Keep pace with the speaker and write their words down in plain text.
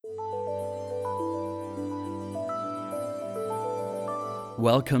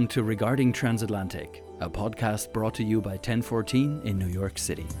Welcome to Regarding Transatlantic, a podcast brought to you by 1014 in New York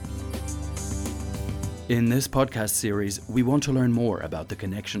City. In this podcast series, we want to learn more about the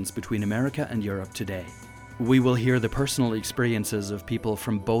connections between America and Europe today. We will hear the personal experiences of people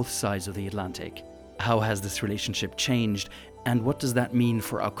from both sides of the Atlantic. How has this relationship changed, and what does that mean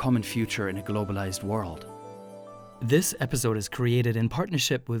for our common future in a globalized world? This episode is created in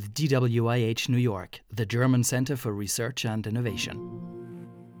partnership with DWIH New York, the German Center for Research and Innovation.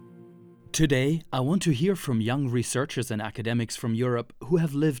 Today, I want to hear from young researchers and academics from Europe who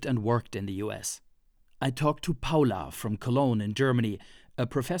have lived and worked in the US. I talked to Paula from Cologne in Germany, a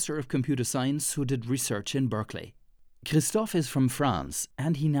professor of computer science who did research in Berkeley. Christophe is from France,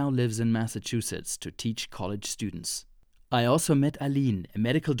 and he now lives in Massachusetts to teach college students. I also met Aline, a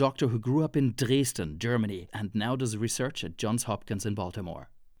medical doctor who grew up in Dresden, Germany, and now does research at Johns Hopkins in Baltimore.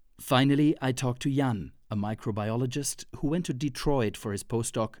 Finally, I talked to Jan, a microbiologist who went to Detroit for his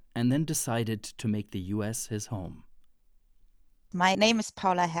postdoc and then decided to make the US his home. My name is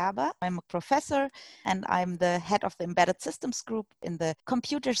Paula. I'm a professor and I'm the head of the Embedded Systems Group in the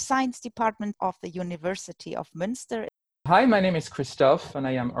Computer Science Department of the University of Münster. Hi, my name is Christophe and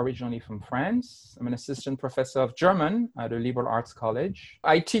I am originally from France. I'm an assistant professor of German at a liberal arts college.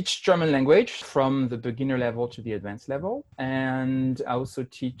 I teach German language from the beginner level to the advanced level, and I also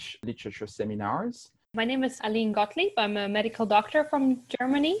teach literature seminars. My name is Aline. I'm a medical doctor from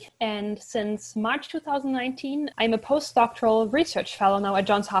Germany, and since March 2019, I'm a postdoctoral research fellow now at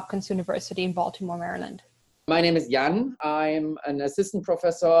Johns Hopkins University in Baltimore, Maryland. My name is Jan. I'm an assistant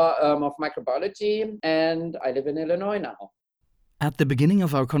professor of microbiology, and I live in Illinois now. At the beginning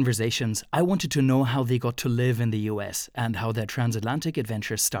of our conversations, I wanted to know how they got to live in the US and how their transatlantic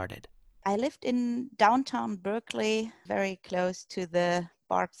adventure started. I lived in downtown Berkeley, very close to the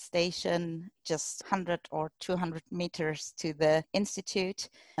BART station, just 100 or 200 meters to the institute.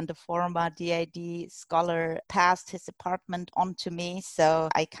 And the former DID scholar passed his apartment on to me, so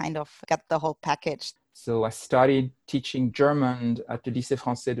I kind of got the whole package. So I started teaching German at the Lycée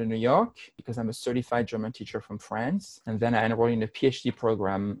Français de New York because I'm a certified German teacher from France. And then I enrolled in a PhD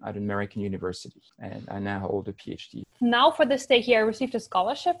program at an American university, and I now hold a PhD. Now for this day here, I received a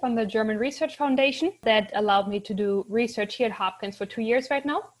scholarship from the German Research Foundation that allowed me to do research here at Hopkins for 2 years right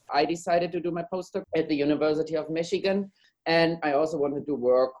now. I decided to do my postdoc at the University of Michigan. And I also wanted to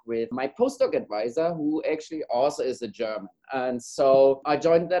work with my postdoc advisor, who actually also is a German. And so I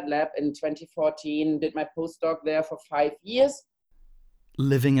joined that lab in 2014, did my postdoc there for 5 years.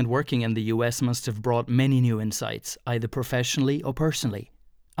 Living and working in the US must have brought many new insights, either professionally or personally.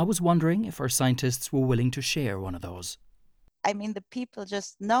 I was wondering if our scientists were willing to share one of those. I mean, the people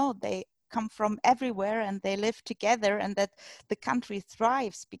just know they come from everywhere and they live together, and that the country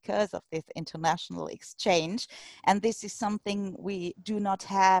thrives because of this international exchange. And this is something we do not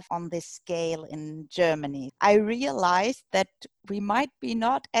have on this scale in Germany. I realized that we might be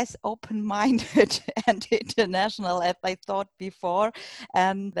not as open-minded and international as I thought before,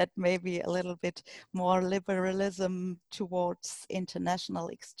 and that maybe a little bit more liberalism towards international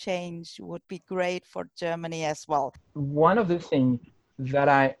exchange would be great for Germany as well. One of the things that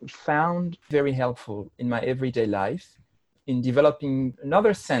I found very helpful in my everyday life in developing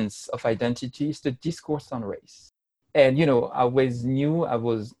another sense of identity is the discourse on race. And, I always knew I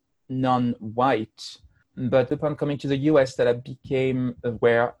was non-white, but upon coming to the US that I became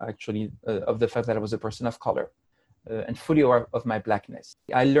aware actually of the fact that I was a person of color and fully aware of my blackness.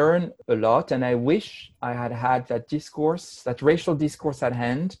 I learned a lot, and I wish I had had that discourse, that racial discourse at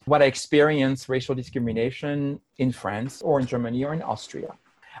hand, when I experienced racial discrimination in France or in Germany or in Austria.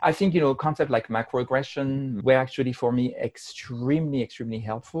 I think, concepts like macroaggression were actually for me extremely, extremely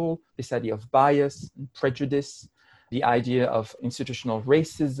helpful. This idea of bias and prejudice, the idea of institutional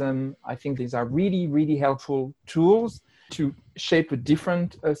racism. I think these are really, really helpful tools to shape a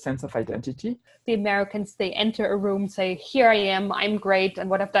different sense of identity. The Americans, they enter a room, say, here I am, I'm great, and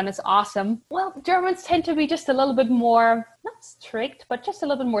what I've done is awesome. Well, Germans tend to be just a little bit more, not strict, but just a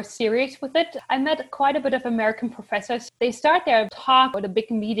little bit more serious with it. I met quite a bit of American professors. They start their talk at a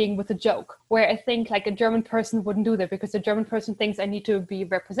big meeting with a joke, where I think like a German person wouldn't do that, because the German person thinks I need to be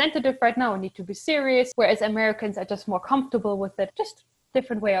representative right now, I need to be serious, whereas Americans are just more comfortable with it. Just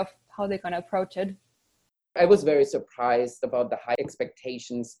different way of how they're going to approach it. I was very surprised about the high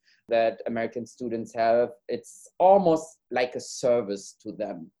expectations that American students have. It's almost like a service to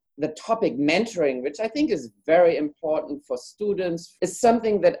them. The topic mentoring, which I think is very important for students, is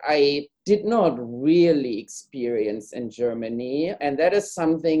something that I did not really experience in Germany. And that is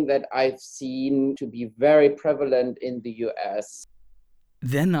something that I've seen to be very prevalent in the US.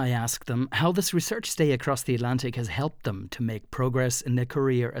 Then I asked them how this research stay across the Atlantic has helped them to make progress in their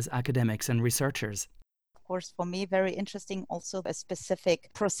career as academics and researchers. Of course, for me, very interesting also a specific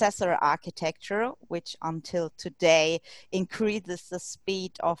processor architecture, which until today increases the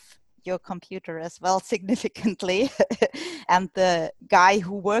speed of your computer as well significantly. And the guy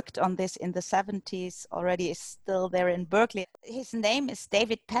who worked on this in the 70s already is still there in Berkeley. His name is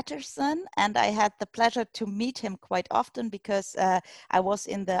David Patterson, and I had the pleasure to meet him quite often because I was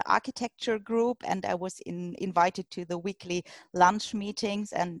in the architecture group and I was invited to the weekly lunch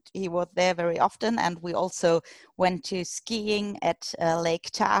meetings, and he was there very often. And we also went to skiing at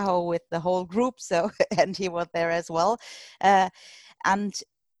Lake Tahoe with the whole group, so and he was there as well. And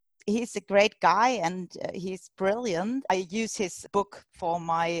he's a great guy and he's brilliant. I use his book for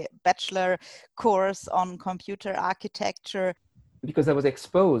my bachelor course on computer architecture. Because I was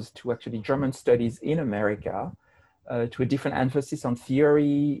exposed to actually German studies in America, to a different emphasis on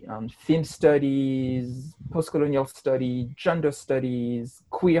theory, on film studies, post-colonial study, gender studies,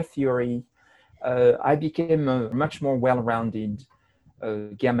 queer theory. I became a much more well-rounded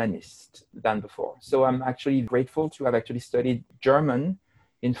Germanist than before. So I'm actually grateful to have actually studied German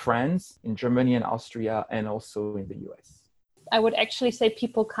in France, in Germany and Austria, and also in the US. I would actually say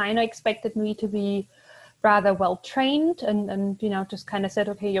people kind of expected me to be rather well trained and just kind of said,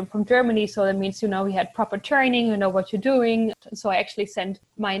 okay, you're from Germany, so that means, we had proper training, you know what you're doing. So I actually sent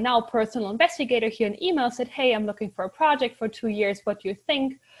my now personal investigator here an email, said, hey, I'm looking for a project for 2 years. What do you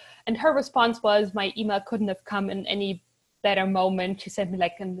think? And her response was, my email couldn't have come in any better moment. She sent me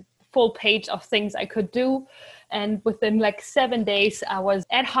like a full page of things I could do. And within like 7 days, I was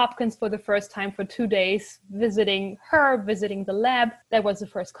at Hopkins for the first time for 2 days, visiting her, visiting the lab. That was the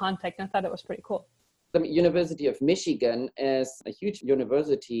first contact. And I thought it was pretty cool. The University of Michigan is a huge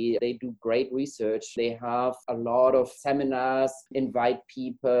university. They do great research. They have a lot of seminars, invite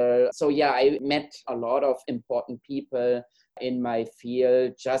people. So yeah, I met a lot of important people in my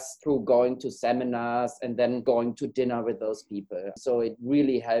field just through going to seminars and then going to dinner with those people. So it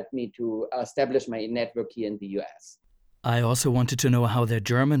really helped me to establish my network here in the US. I also wanted to know how their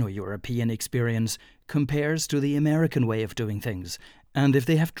German or European experience compares to the American way of doing things, and if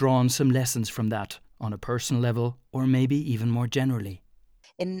they have drawn some lessons from that on a personal level or maybe even more generally.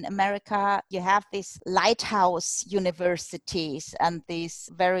 In America, you have these lighthouse universities and these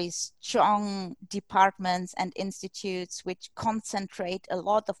very strong departments and institutes which concentrate a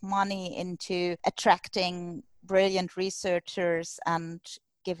lot of money into attracting brilliant researchers and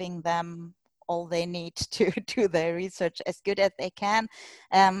giving them all they need to do their research as good as they can.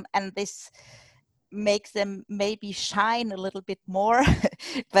 And this makes them maybe shine a little bit more.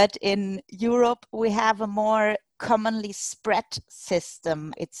 But in Europe, we have a more commonly spread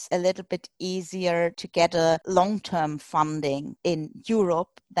system. It's a little bit easier to get a long-term funding in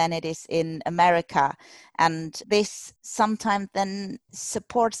Europe than it is in America. And this sometimes then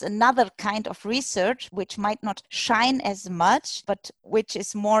supports another kind of research, which might not shine as much, but which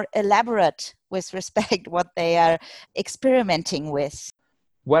is more elaborate with respect what they are experimenting with.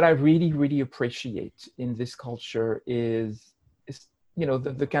 What I really, really appreciate in this culture is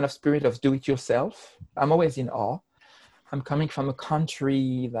the kind of spirit of do-it-yourself. I'm always in awe. I'm coming from a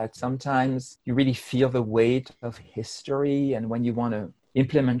country that sometimes you really feel the weight of history, and when you want to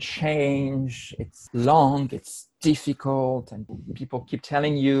implement change, it's long, it's difficult, and people keep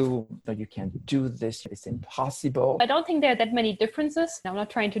telling you, no, you can't do this, it's impossible. I don't think there are that many differences. I'm not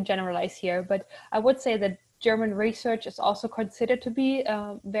trying to generalize here, but I would say that German research is also considered to be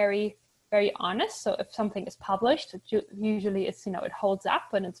very, very honest. So if something is published, usually it's, it holds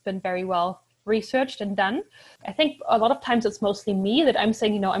up and it's been very well researched and done. I think a lot of times it's mostly me that I'm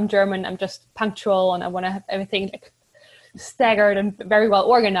saying, I'm German, I'm just punctual and I want to have everything like staggered and very well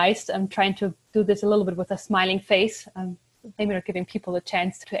organized. I'm trying to do this a little bit with a smiling face, maybe not giving people a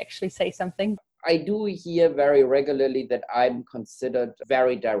chance to actually say something. I do hear very regularly that I'm considered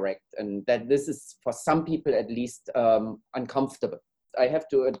very direct and that this is, for some people at least, uncomfortable. I have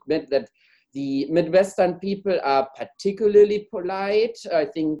to admit that the Midwestern people are particularly polite. I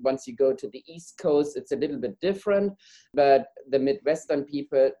think once you go to the East Coast, it's a little bit different, but the Midwestern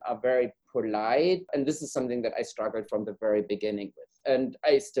people are very polite. And this is something that I struggled from the very beginning with, and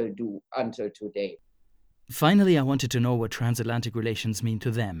I still do until today. Finally, I wanted to know what transatlantic relations mean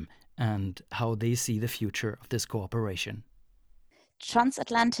to them and how they see the future of this cooperation.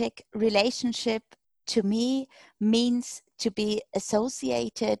 Transatlantic relationship to me means to be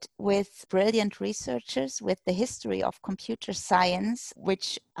associated with brilliant researchers with the history of computer science,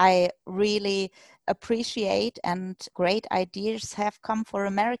 which I really appreciate, and great ideas have come for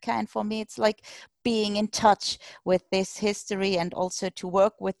America. And for me, it's like being in touch with this history and also to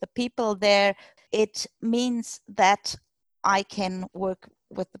work with the people there. It means that I can work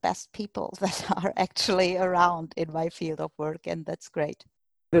with the best people that are actually around in my field of work, and that's great.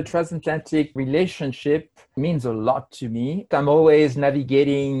 The transatlantic relationship means a lot to me. I'm always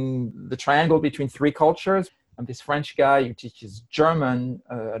navigating the triangle between three cultures. I'm this French guy who teaches German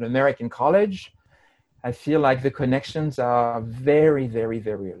at an American college. I feel like the connections are very, very,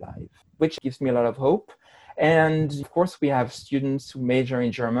 very alive, which gives me a lot of hope. And of course, we have students who major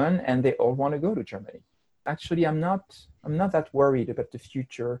in German and they all want to go to Germany. Actually, I'm not that worried about the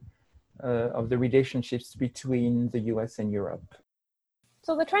future of the relationships between the US and Europe.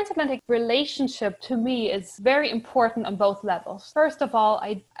 So the transatlantic relationship to me is very important on both levels. First of all,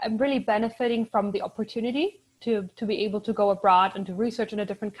 I'm really benefiting from the opportunity to be able to go abroad and to research in a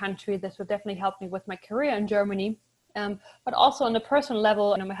different country. This would definitely help me with my career in Germany. But also on a personal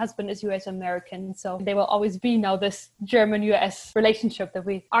level, my husband is US American, so there will always be now this German-US relationship that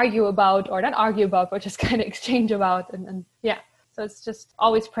we argue about, or not argue about, but just kind of exchange about. And so it's just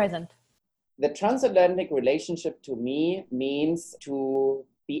always present. The transatlantic relationship to me means to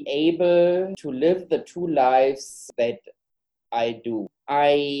be able to live the two lives that I do.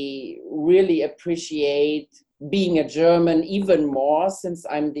 I really appreciate being a German even more since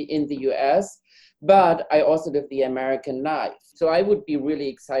I'm in the US, but I also live the American life. So I would be really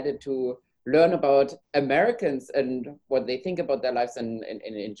excited to learn about Americans and what they think about their lives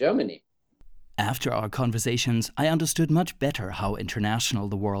in Germany. After our conversations, I understood much better how international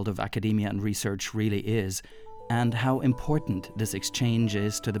the world of academia and research really is, and how important this exchange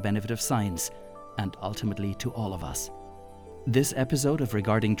is to the benefit of science, and ultimately to all of us. This episode of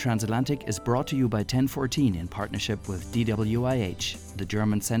Regarding Transatlantic is brought to you by 1014 in partnership with DWIH, the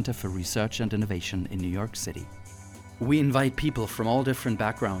German Center for Research and Innovation in New York City. We invite people from all different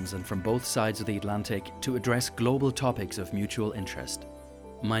backgrounds and from both sides of the Atlantic to address global topics of mutual interest.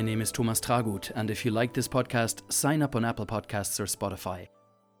 My name is Thomas Tragut, and if you like this podcast, sign up on Apple Podcasts or Spotify.